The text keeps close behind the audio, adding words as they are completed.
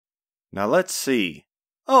Now let's see.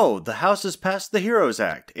 Oh, the House has passed the HEROES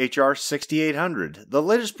Act, H.R. 6800, the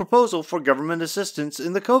latest proposal for government assistance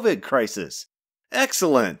in the COVID crisis.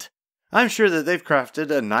 Excellent! I'm sure that they've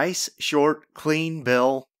crafted a nice, short, clean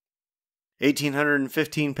bill.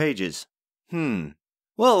 1,815 pages.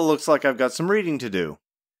 Well, it looks like I've got some reading to do.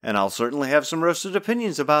 And I'll certainly have some roasted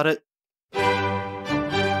opinions about it.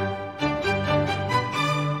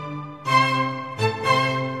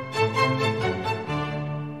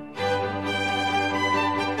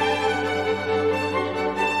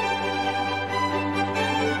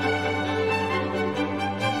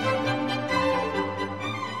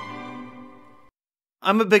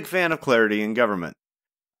 I'm a big fan of clarity in government.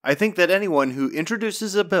 I think that anyone who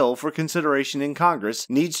introduces a bill for consideration in Congress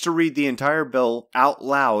needs to read the entire bill out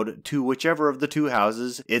loud to whichever of the two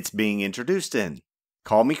houses it's being introduced in.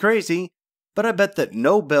 Call me crazy, but I bet that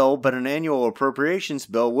no bill but an annual appropriations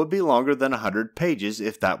bill would be longer than 100 pages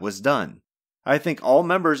if that was done. I think all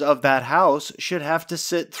members of that house should have to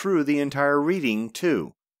sit through the entire reading,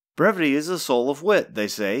 too. Brevity is the soul of wit, they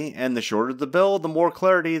say, and the shorter the bill, the more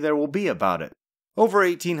clarity there will be about it. Over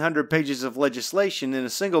 1,800 pages of legislation in a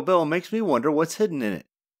single bill makes me wonder what's hidden in it.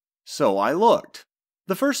 So I looked.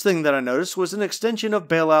 The first thing that I noticed was an extension of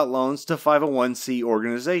bailout loans to 501c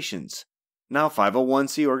organizations. Now,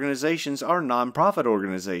 501c organizations are nonprofit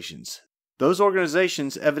organizations. Those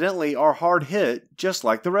organizations evidently are hard hit just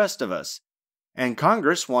like the rest of us. And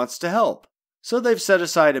Congress wants to help. So they've set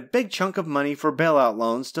aside a big chunk of money for bailout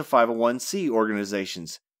loans to 501c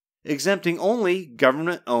organizations, exempting only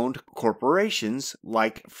government-owned corporations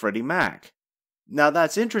like Freddie Mac. Now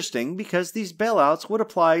that's interesting because these bailouts would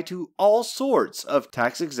apply to all sorts of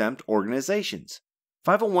tax-exempt organizations.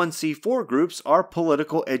 501c4 groups are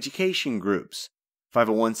political education groups.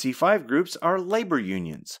 501c5 groups are labor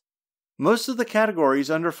unions. Most of the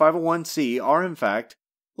categories under 501c are in fact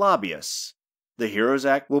lobbyists. The HEROES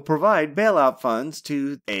Act will provide bailout funds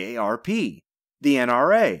to AARP, the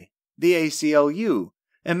NRA, the ACLU,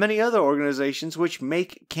 and many other organizations which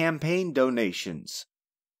make campaign donations.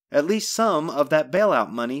 At least some of that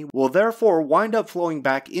bailout money will therefore wind up flowing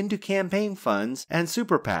back into campaign funds and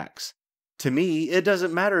super PACs. To me, it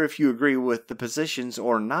doesn't matter if you agree with the positions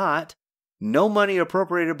or not. No money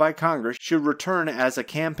appropriated by Congress should return as a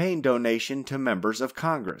campaign donation to members of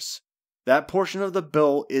Congress. That portion of the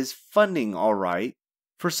bill is funding, all right,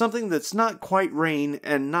 for something that's not quite rain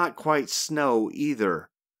and not quite snow either.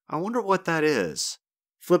 I wonder what that is.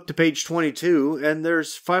 Flip to page 22, and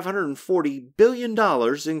there's $540 billion in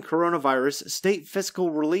coronavirus state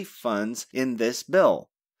fiscal relief funds in this bill.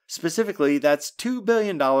 Specifically, that's $2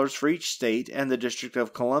 billion for each state and the District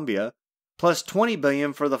of Columbia, plus $20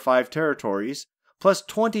 billion for the 5 territories, plus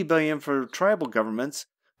 $20 billion for tribal governments,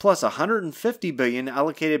 plus $150 billion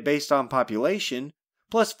allocated based on population,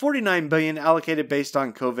 plus $49 billion allocated based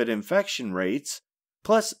on COVID infection rates,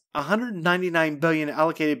 plus $199 billion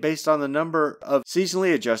allocated based on the number of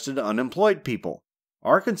seasonally adjusted unemployed people.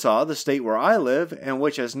 Arkansas, the state where I live and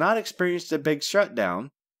which has not experienced a big shutdown,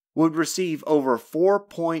 would receive over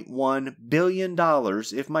 $4.1 billion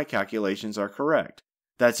if my calculations are correct.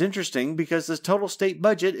 That's interesting because the total state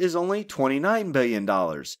budget is only $29 billion,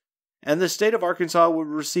 and the state of Arkansas would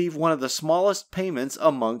receive one of the smallest payments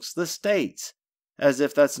amongst the states. As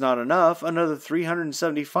if that's not enough, another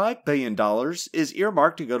 $375 billion is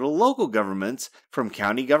earmarked to go to local governments, from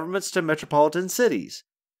county governments to metropolitan cities.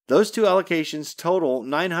 Those two allocations total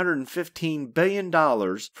 $915 billion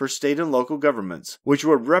for state and local governments, which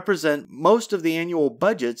would represent most of the annual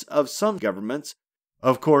budgets of some governments.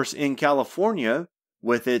 Of course, in California,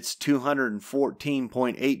 with its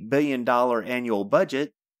 $214.8 billion annual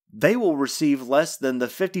budget, they will receive less than the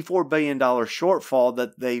 $54 billion shortfall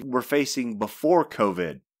that they were facing before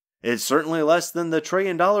COVID. It's certainly less than the $1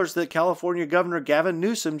 trillion that California Governor Gavin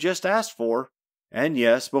Newsom just asked for. And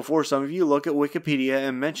yes, before some of you look at Wikipedia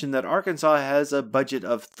and mention that Arkansas has a budget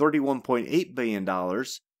of $31.8 billion,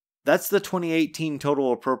 that's the 2018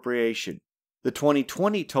 total appropriation. The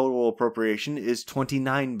 2020 total appropriation is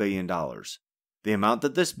 $29 billion. The amount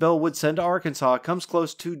that this bill would send to Arkansas comes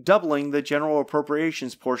close to doubling the general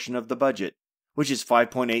appropriations portion of the budget, which is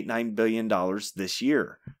 $5.89 billion this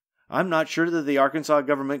year. I'm not sure that the Arkansas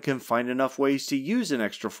government can find enough ways to use an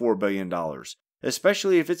extra $4 billion,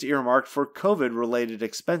 especially if it's earmarked for COVID-related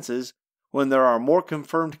expenses when there are more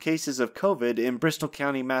confirmed cases of COVID in Bristol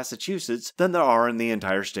County, Massachusetts than there are in the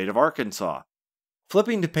entire state of Arkansas.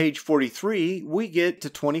 Flipping to page 43, we get to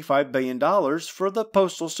 $25 billion for the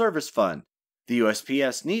Postal Service Fund. The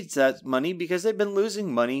USPS needs that money because they've been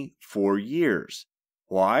losing money for years.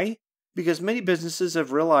 Why? because many businesses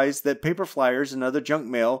have realized that paper flyers and other junk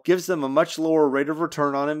mail gives them a much lower rate of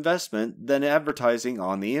return on investment than advertising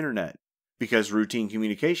on the internet, because routine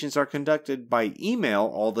communications are conducted by email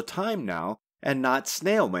all the time now and not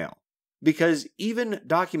snail mail, because even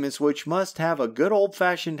documents which must have a good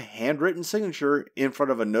old-fashioned handwritten signature in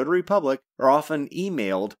front of a notary public are often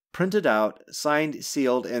emailed, printed out, signed,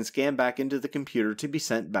 sealed, and scanned back into the computer to be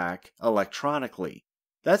sent back electronically.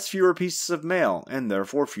 That's fewer pieces of mail, and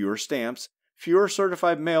therefore fewer stamps, fewer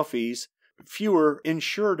certified mail fees, fewer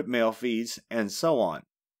insured mail fees, and so on.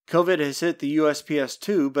 COVID has hit the USPS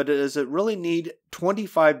too, but does it really need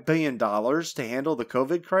 $25 billion to handle the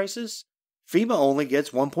COVID crisis? FEMA only gets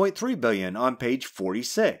 $1.3 billion on page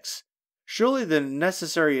 46. Surely the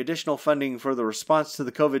necessary additional funding for the response to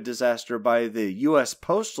the COVID disaster by the U.S.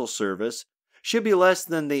 Postal Service should be less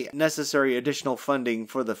than the necessary additional funding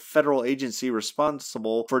for the federal agency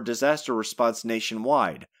responsible for disaster response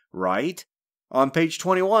nationwide, right? On page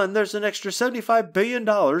 21, there's an extra $75 billion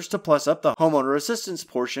to plus up the homeowner assistance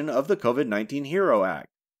portion of the COVID-19 HERO Act.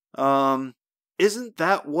 Isn't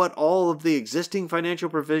that what all of the existing financial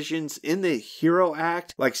provisions in the HERO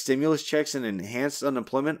Act, like stimulus checks and enhanced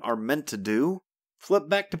unemployment, are meant to do? Flip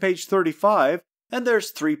back to page 35, and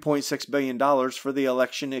there's $3.6 billion for the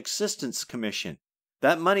Election Assistance Commission.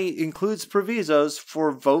 That money includes provisos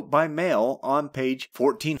for vote by mail on page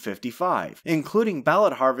 1455, including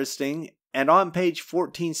ballot harvesting, and on page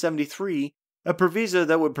 1473, a proviso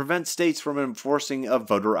that would prevent states from enforcing a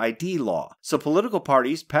voter ID law. So political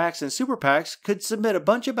parties, PACs, and super PACs could submit a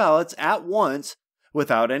bunch of ballots at once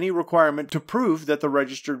without any requirement to prove that the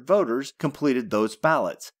registered voters completed those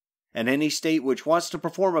ballots. And any state which wants to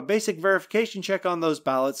perform a basic verification check on those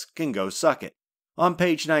ballots can go suck it. On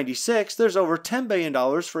page 96, there's over $10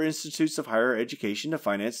 billion for institutes of higher education to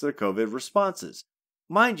finance their COVID responses.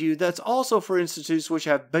 Mind you, that's also for institutes which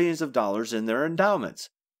have billions of dollars in their endowments.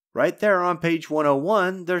 Right there on page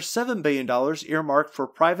 101, there's $7 billion earmarked for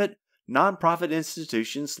private, nonprofit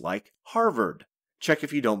institutions like Harvard. Check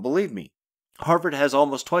if you don't believe me. Harvard has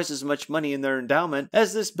almost twice as much money in their endowment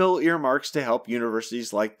as this bill earmarks to help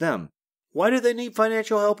universities like them. Why do they need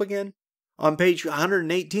financial help again? On page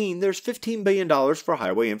 118, there's $15 billion for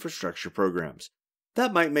highway infrastructure programs.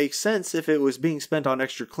 That might make sense if it was being spent on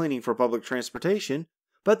extra cleaning for public transportation,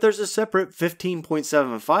 but there's a separate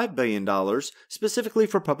 $15.75 billion specifically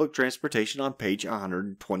for public transportation on page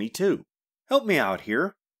 122. Help me out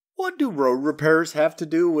here. What do road repairs have to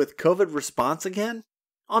do with COVID response again?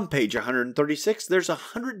 On page 136, there's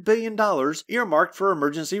 $100 billion earmarked for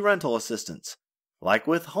emergency rental assistance. Like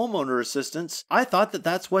with homeowner assistance, I thought that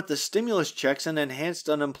that's what the stimulus checks and enhanced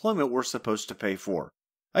unemployment were supposed to pay for.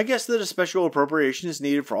 I guess that a special appropriation is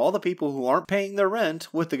needed for all the people who aren't paying their rent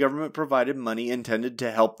with the government-provided money intended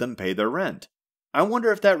to help them pay their rent. I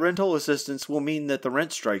wonder if that rental assistance will mean that the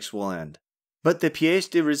rent strikes will end. But the pièce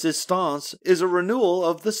de résistance is a renewal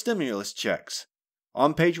of the stimulus checks.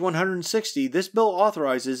 On page 160, this bill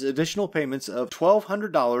authorizes additional payments of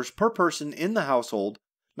 $1,200 per person in the household,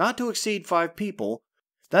 not to exceed 5 people.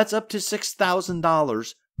 That's up to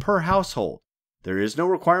 $6,000 per household. There is no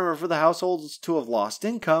requirement for the households to have lost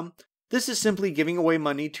income. This is simply giving away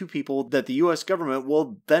money to people that the U.S. government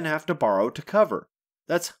will then have to borrow to cover.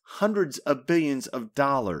 That's hundreds of billions of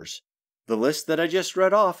dollars. The list that I just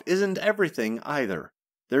read off isn't everything either.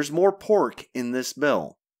 There's more pork in this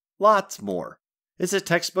bill. Lots more. It's a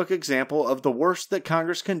textbook example of the worst that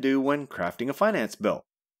Congress can do when crafting a finance bill.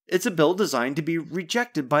 It's a bill designed to be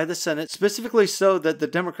rejected by the Senate specifically so that the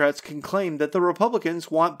Democrats can claim that the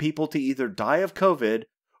Republicans want people to either die of COVID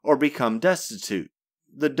or become destitute.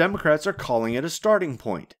 The Democrats are calling it a starting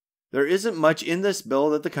point. There isn't much in this bill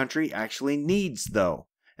that the country actually needs, though,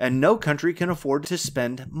 and no country can afford to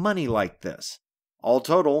spend money like this. All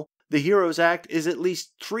total, the HEROES Act is at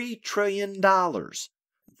least $3 trillion.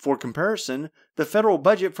 For comparison, the federal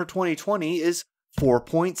budget for 2020 is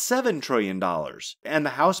 $4.7 trillion, and the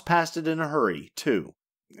House passed it in a hurry, too.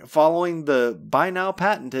 Following the buy now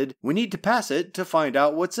patented, we need to pass it to find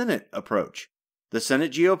out what's in it approach. The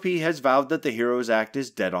Senate GOP has vowed that the HEROES Act is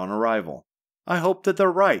dead on arrival. I hope that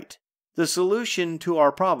they're right. The solution to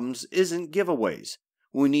our problems isn't giveaways.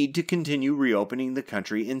 We need to continue reopening the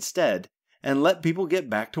country instead, and let people get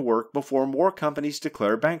back to work before more companies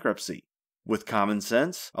declare bankruptcy. With common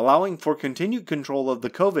sense, allowing for continued control of the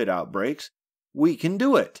COVID outbreaks, we can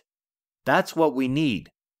do it. That's what we need,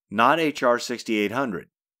 not HR 6800.